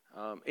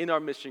in our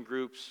mission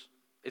groups.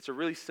 It's a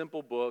really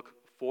simple book,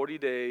 40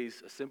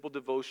 days, a simple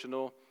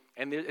devotional,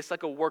 and it's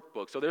like a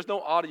workbook. So there's no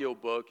audio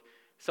book,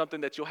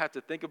 something that you'll have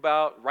to think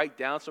about, write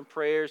down some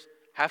prayers,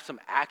 have some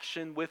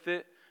action with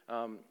it,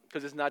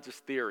 because it's not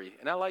just theory.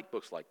 And I like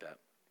books like that.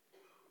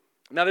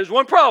 Now there's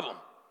one problem.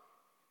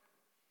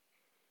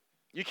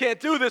 You can't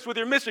do this with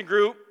your mission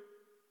group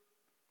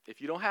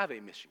if you don't have a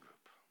mission group.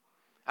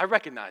 I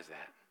recognize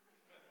that.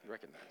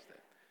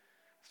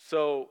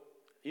 So,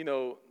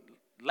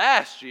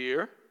 last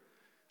year,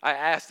 I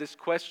asked this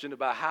question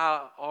about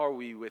how are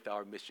we with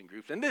our mission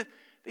groups, and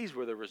these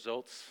were the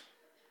results.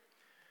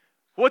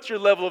 What's your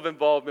level of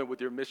involvement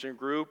with your mission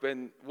group?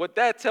 And what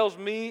that tells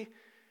me,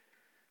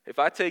 if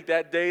I take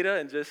that data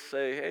and just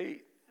say,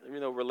 hey,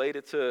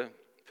 related to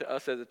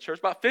us as a church,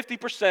 about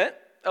 50%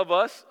 of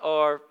us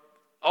are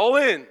all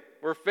in.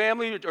 We're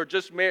family or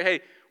just married. Hey,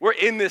 we're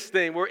in this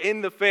thing. We're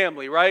in the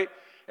family, right?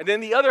 And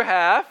then the other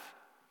half,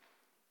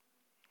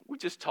 we're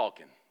just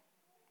talking.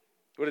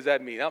 What does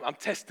that mean? I'm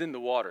testing the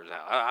waters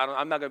out.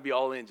 I'm not going to be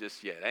all in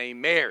just yet. I ain't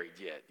married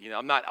yet.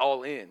 I'm not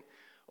all in.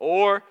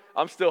 Or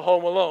I'm still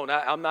home alone.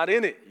 I'm not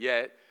in it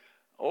yet.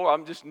 Or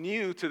I'm just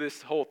new to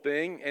this whole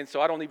thing, and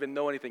so I don't even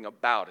know anything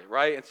about it,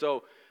 right? And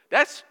so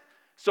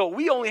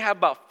we only have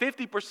about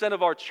 50%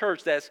 of our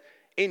church that's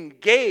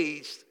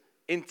engaged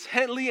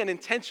intently and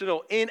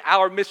intentional in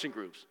our mission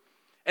groups.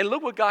 And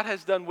look what God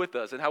has done with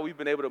us and how we've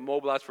been able to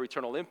mobilize for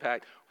eternal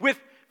impact with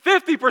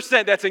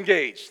 50% that's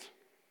engaged.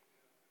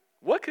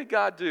 What could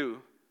God do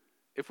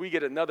if we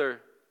get another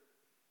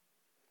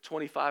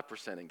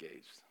 25%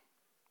 engaged?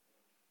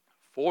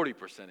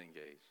 40%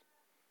 engaged?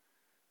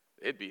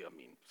 It'd be,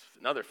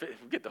 another 50,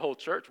 if we get the whole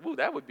church,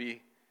 that would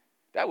be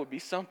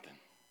something.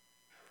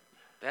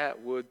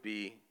 That would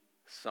be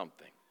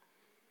something.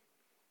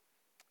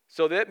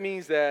 So that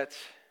means that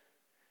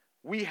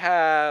we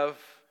have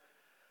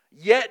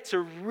yet to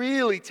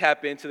really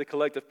tap into the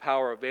collective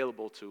power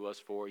available to us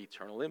for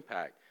eternal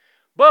impact.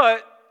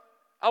 But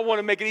I want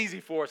to make it easy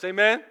for us,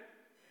 amen?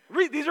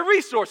 These are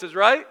resources,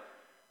 right?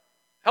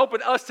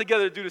 Helping us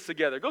together to do this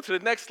together. Go to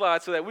the next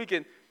slide so that we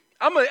can,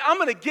 I'm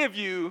going to give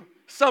you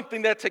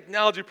something that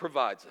technology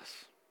provides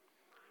us.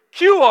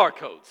 QR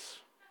codes.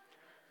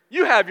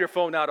 You have your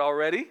phone out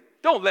already.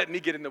 Don't let me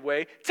get in the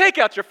way. Take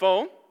out your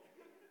phone.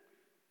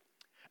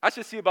 I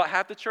should see about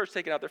half the church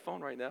taking out their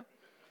phone right now.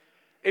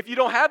 If you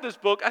don't have this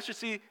book, I should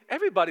see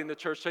everybody in the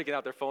church taking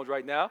out their phones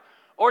right now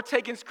or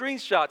taking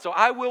screenshots. So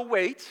I will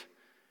wait.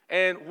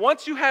 And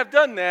once you have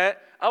done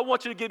that, I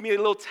want you to give me a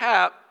little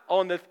tap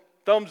on the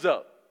thumbs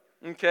up.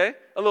 Okay?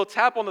 A little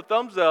tap on the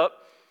thumbs up.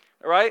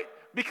 All right?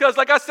 Because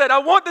like I said, I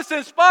want this to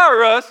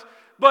inspire us,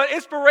 but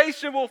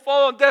inspiration will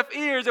fall on deaf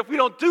ears if we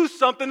don't do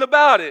something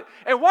about it.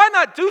 And why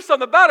not do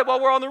something about it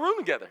while we're on the room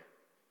together?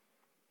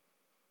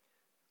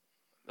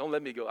 Don't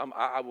let me go.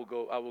 I will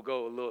go a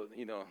little,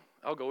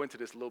 I'll go into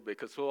this a little bit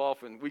because so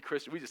often we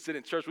Christians, we just sit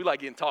in church, we like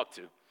getting talked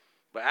to.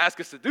 But ask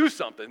us to do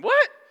something.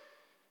 What?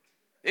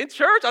 In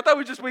church? I thought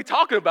we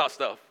talking about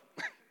stuff.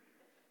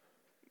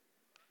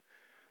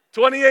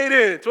 28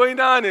 in,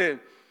 29 in.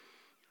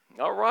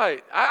 All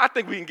right. I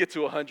think we can get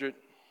to 100.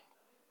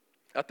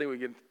 I think we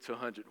can get to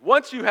 100.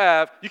 Once you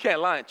can't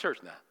lie in church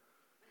now.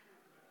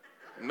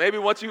 Maybe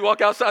once you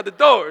walk outside the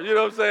door, you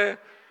know what I'm saying?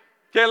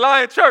 Can't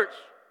lie in church.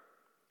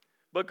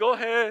 But go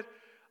ahead.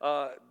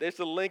 There's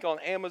a link on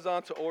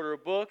Amazon to order a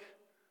book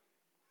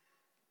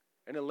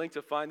and a link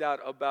to find out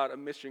about a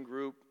mission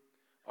group.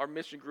 Our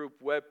mission group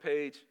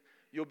webpage,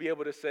 you'll be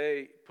able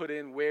to put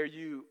in where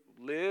you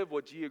live,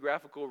 what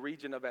geographical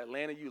region of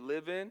Atlanta you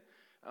live in,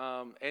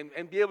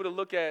 and be able to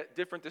look at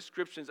different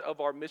descriptions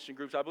of our mission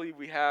groups. I believe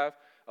we have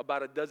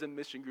about a dozen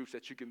mission groups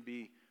that you can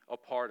be a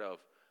part of.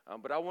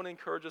 But I want to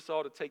encourage us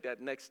all to take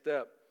that next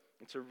step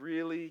and to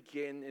really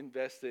get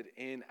invested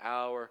in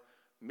our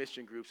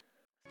mission groups.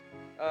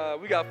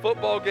 We got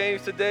football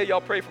games today.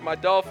 Y'all pray for my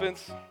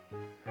Dolphins.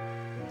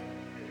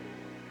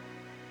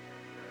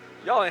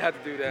 Y'all ain't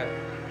have to do that.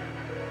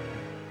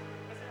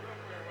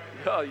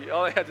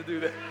 Y'all ain't have to do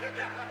that.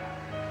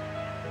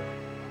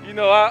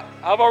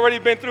 I've already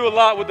been through a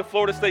lot with the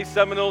Florida State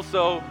Seminoles,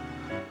 so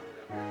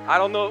I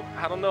don't know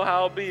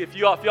how I'll be. If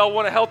y'all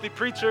want a healthy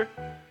preacher,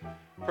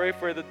 pray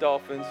for the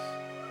Dolphins.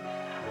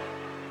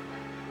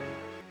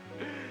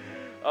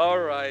 All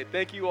right.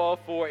 Thank you all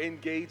for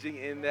engaging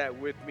in that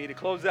with me. To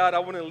close out, I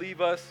want to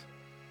leave us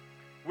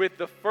with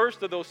the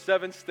first of those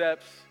 7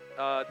 steps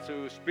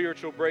to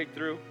spiritual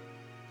breakthrough.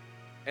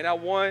 And I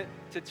want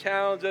to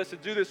challenge us to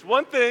do this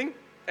one thing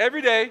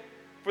every day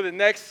for the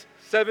next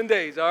 7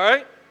 days, all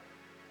right?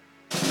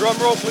 Drum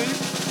roll,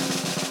 please.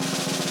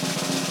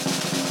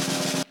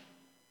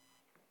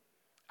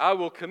 I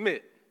will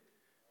commit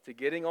to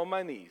getting on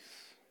my knees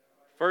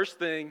first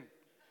thing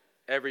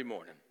every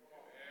morning.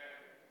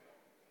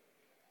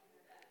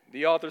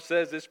 The author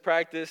says this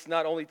practice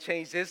not only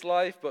changed his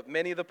life, but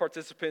many of the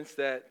participants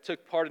that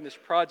took part in this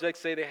project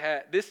say they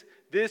had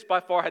this by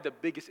far had the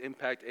biggest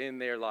impact in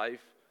their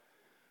life.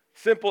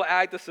 Simple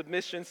act of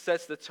submission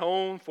sets the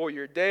tone for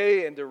your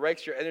day and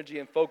directs your energy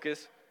and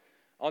focus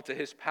onto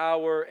his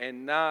power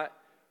and not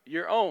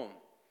your own.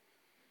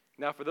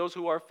 Now, for those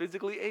who are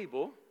physically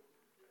able,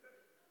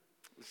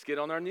 let's get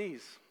on our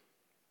knees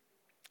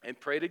and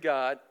pray to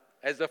God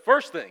as the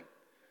first thing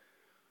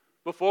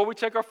before we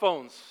check our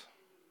phones,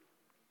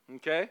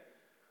 okay?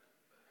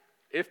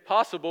 If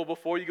possible,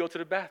 before you go to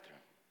the bathroom.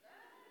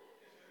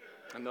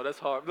 I know that's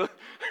hard.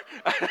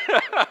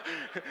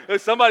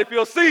 Somebody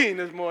feels seen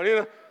this morning, you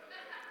know?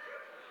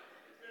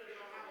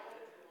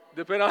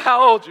 Depending on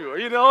how old you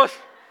are,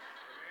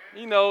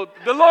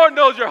 the Lord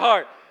knows your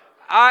heart.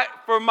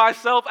 For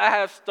myself, I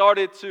have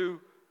started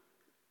to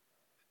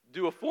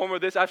do a form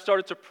of this. I've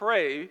started to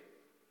pray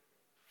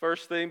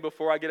first thing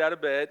before I get out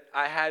of bed.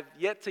 I have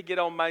yet to get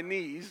on my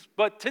knees,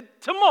 but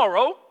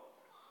tomorrow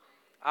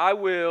I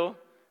will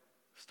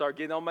start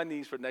getting on my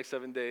knees for the next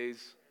 7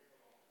 days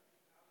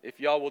if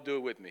y'all will do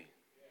it with me.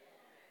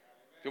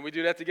 Can we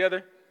do that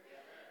together?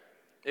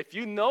 If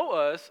you know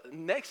us,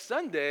 next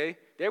Sunday,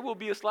 there will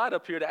be a slide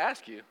up here to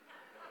ask you,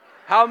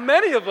 how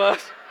many of us,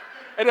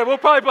 and then we'll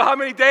probably put how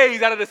many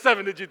days out of the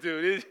 7 did you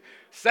do?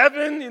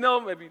 7,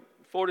 maybe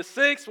 4 to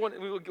 6.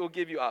 We'll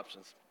give you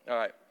options. All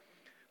right.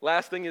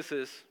 Last thing is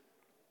this.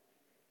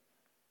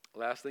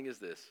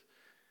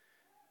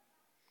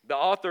 The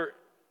author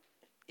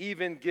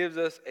even gives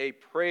us a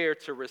prayer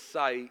to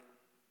recite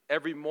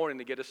every morning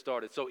to get us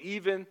started. So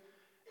even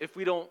if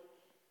we don't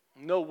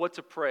know what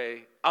to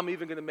pray, I'm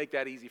even going to make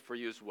that easy for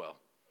you as well.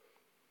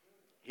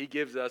 He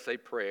gives us a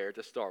prayer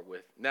to start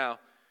with. Now,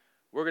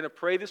 we're going to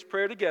pray this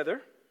prayer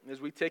together as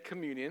we take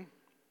communion.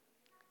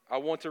 I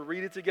want to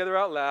read it together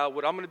out loud.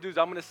 What I'm going to do is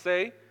I'm going to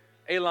say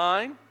a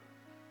line,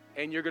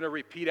 and you're going to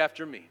repeat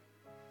after me.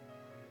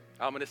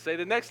 I'm going to say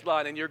the next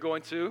line, and you're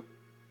going to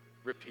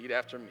repeat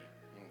after me,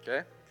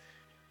 okay?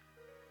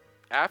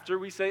 After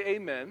we say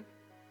amen,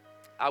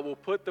 I will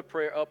put the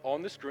prayer up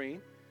on the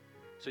screen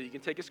so you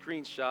can take a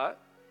screenshot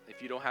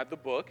if you don't have the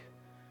book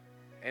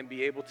and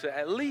be able to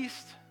at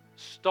least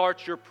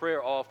start your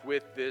prayer off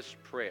with this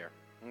prayer,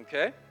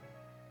 okay?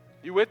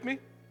 You with me?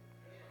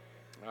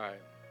 All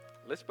right.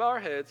 Let's bow our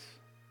heads.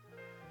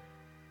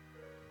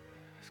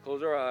 Let's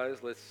close our eyes.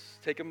 Let's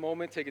take a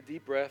moment, take a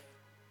deep breath.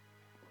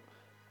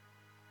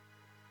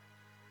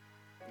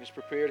 Just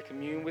prepare to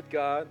commune with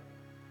God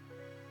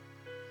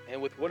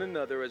and with one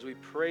another as we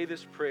pray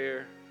this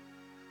prayer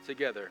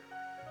together.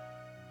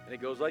 And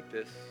it goes like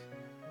this.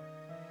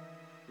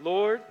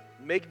 Lord,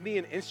 make me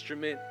an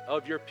instrument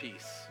of your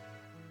peace.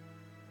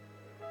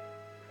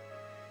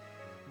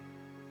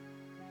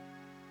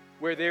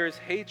 Where there is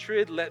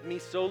hatred, let me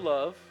sow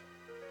love.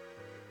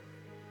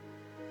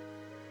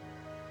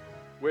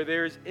 Where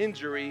there is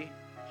injury,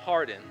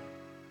 harden.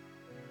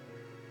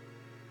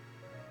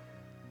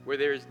 Where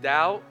there is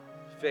doubt,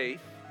 faith.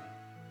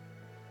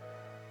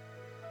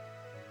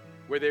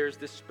 Where there is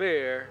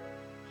despair,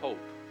 hope.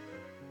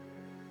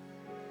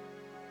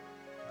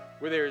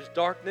 Where there is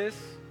darkness,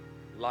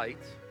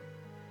 light.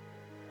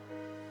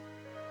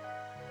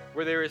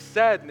 Where there is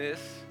sadness,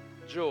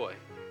 joy.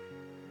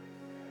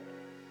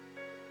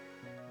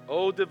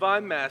 O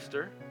divine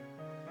Master,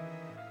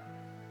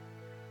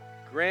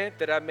 grant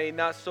that I may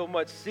not so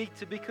much seek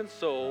to be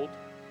consoled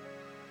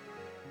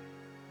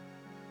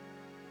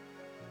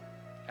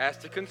as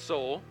to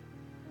console,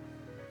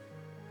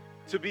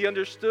 to be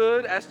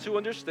understood as to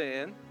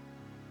understand,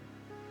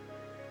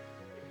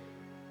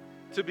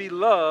 to be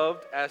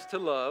loved as to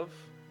love.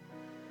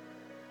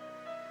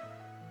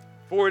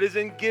 For it is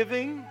in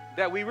giving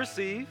that we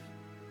receive.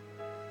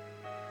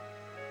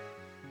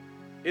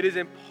 It is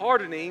in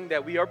pardoning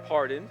that we are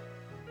pardoned.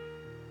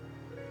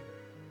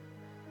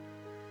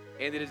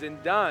 And it is in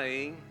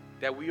dying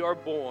that we are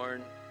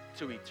born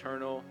to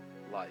eternal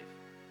life.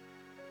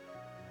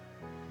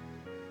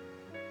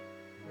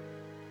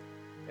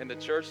 And the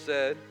church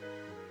said,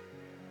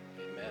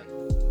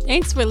 Amen.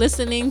 Thanks for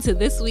listening to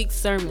this week's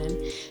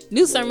sermon.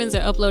 New sermons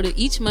are uploaded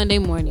each Monday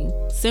morning.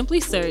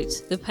 Simply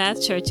search The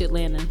Path Church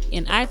Atlanta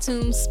in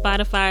iTunes,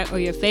 Spotify, or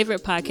your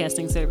favorite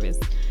podcasting service.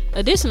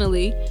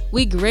 Additionally,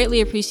 we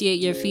greatly appreciate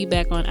your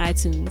feedback on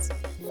iTunes.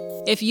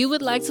 If you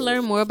would like to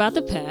learn more about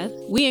The Path,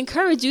 we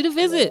encourage you to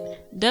visit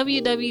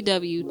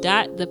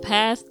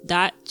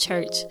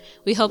www.thepath.church.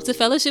 We hope to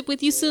fellowship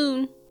with you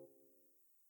soon.